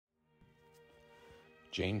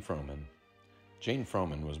Jane Froman. Jane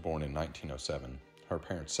Froman was born in 1907. Her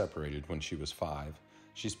parents separated when she was 5.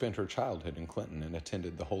 She spent her childhood in Clinton and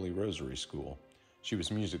attended the Holy Rosary School. She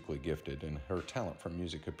was musically gifted, and her talent for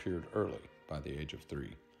music appeared early, by the age of 3.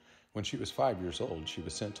 When she was 5 years old, she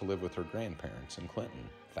was sent to live with her grandparents in Clinton,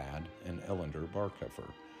 Thad and Ellender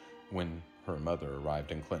Barkhofer. When her mother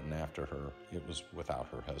arrived in Clinton after her, it was without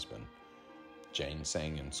her husband. Jane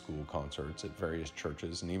sang in school concerts at various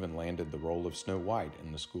churches and even landed the role of Snow White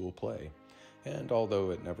in the school play. And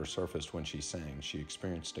although it never surfaced when she sang, she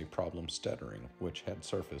experienced a problem stuttering, which had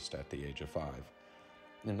surfaced at the age of 5.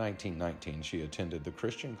 In 1919, she attended the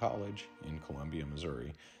Christian College in Columbia,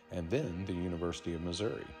 Missouri, and then the University of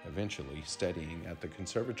Missouri, eventually studying at the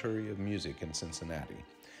Conservatory of Music in Cincinnati.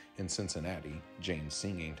 In Cincinnati, Jane's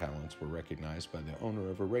singing talents were recognized by the owner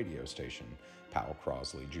of a radio station, Powell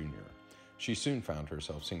Crosley Jr. She soon found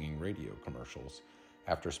herself singing radio commercials.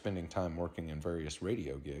 After spending time working in various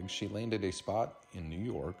radio gigs, she landed a spot in New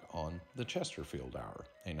York on the Chesterfield Hour,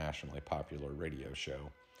 a nationally popular radio show.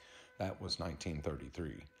 That was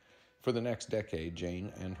 1933. For the next decade,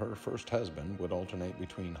 Jane and her first husband would alternate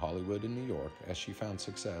between Hollywood and New York as she found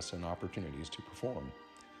success and opportunities to perform.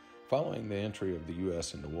 Following the entry of the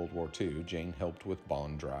U.S. into World War II, Jane helped with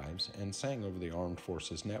bond drives and sang over the Armed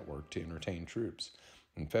Forces Network to entertain troops.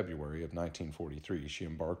 In February of 1943, she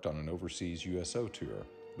embarked on an overseas USO tour,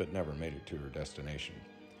 but never made it to her destination.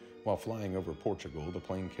 While flying over Portugal, the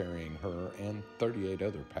plane carrying her and 38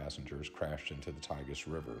 other passengers crashed into the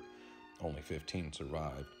Tagus River. Only 15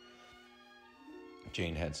 survived.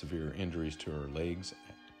 Jane had severe injuries to her legs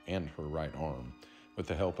and her right arm. With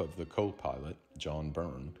the help of the co-pilot, John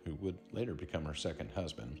Byrne, who would later become her second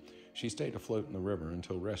husband, she stayed afloat in the river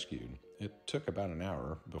until rescued. It took about an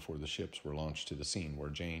hour before the ships were launched to the scene where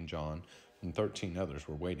Jane, John, and 13 others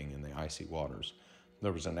were waiting in the icy waters.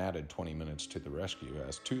 There was an added 20 minutes to the rescue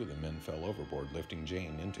as 2 of the men fell overboard, lifting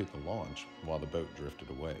Jane into the launch while the boat drifted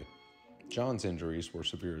away. John's injuries were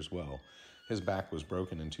severe as well. His back was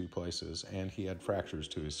broken in 2 places, and he had fractures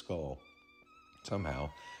to his skull. Somehow,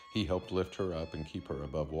 he helped lift her up and keep her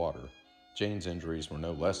above water. Jane's injuries were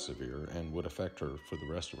no less severe and would affect her for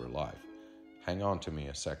the rest of her life. "Hang on to me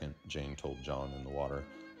a second," Jane told John in the water.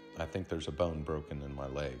 "I think there's a bone broken in my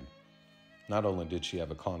leg." Not only did she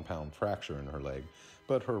have a compound fracture in her leg,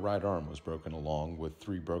 but her right arm was broken along with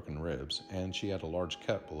 3 broken ribs, and she had a large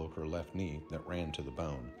cut below her left knee that ran to the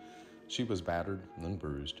bone. She was battered and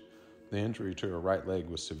bruised. The injury to her right leg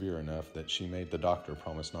was severe enough that she made the doctor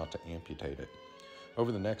promise not to amputate it.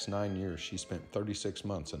 Over the next 9 years, she spent 36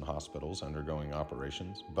 months in hospitals undergoing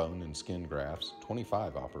operations, bone and skin grafts,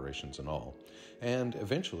 25 operations in all, and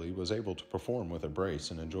eventually was able to perform with a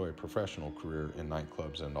brace and enjoy a professional career in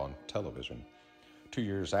nightclubs and on television. 2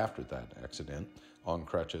 years after that accident, on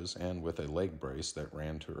crutches and with a leg brace that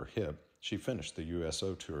ran to her hip, she finished the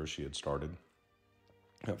USO tour she had started.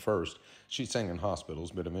 At first, she sang in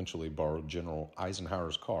hospitals, but eventually borrowed General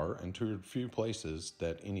Eisenhower's car and toured few places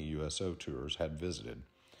that any USO tours had visited.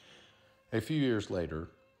 A few years later,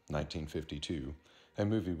 1952, a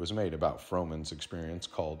movie was made about Froman's experience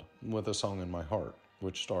called With a Song in My Heart,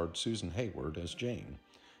 which starred Susan Hayward as Jane.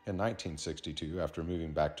 In 1962, after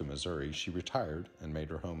moving back to Missouri, she retired and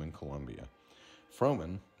made her home in Columbia.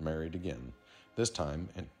 Froman married again, this time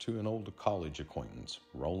to an old college acquaintance,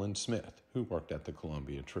 Roland Smith, who worked at the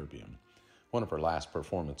Columbia Tribune. One of her last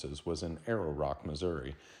performances was in Arrow Rock,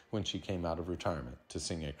 Missouri, when she came out of retirement to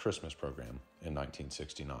sing a Christmas program in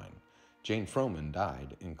 1969. Jane Froman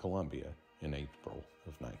died in Columbia in April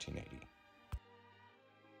of 1980.